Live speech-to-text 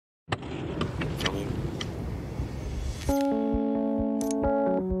It's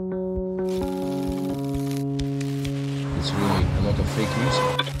really a lot of fake news.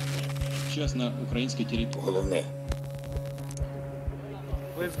 Сейчас на українській території. Головне.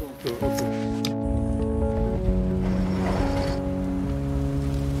 Let's go.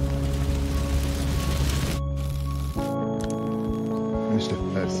 Mr.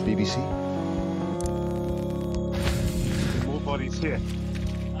 BBC? All bodies here.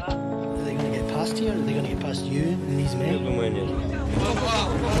 Are they going to get past here? Are they going to get past you and these men?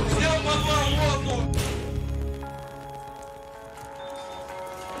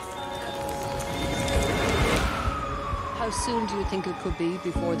 How soon do you think it could be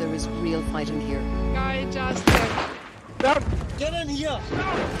before there is real fighting here? Guy just Get in here!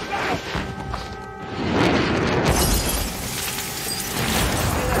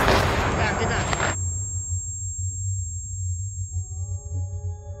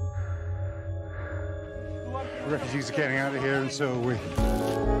 Refugees are getting out of here, and so are we.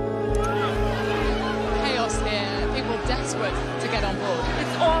 chaos here. People desperate to get on board.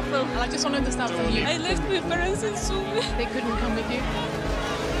 It's awful. And I just want to understand from you. I left my parents in Sumy. They couldn't come with you.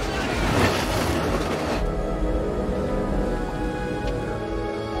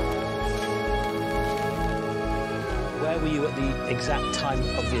 Where were you at the exact time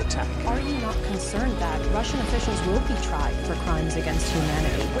of the attack? Are you not concerned that Russian officials will be tried for crimes against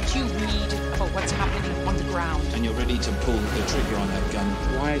humanity? What you read about what's happening on the ground. And you're ready to pull the trigger on that gun.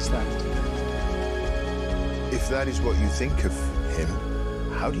 Why is that? If that is what you think of him,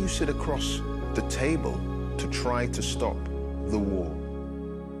 how do you sit across the table to try to stop the war?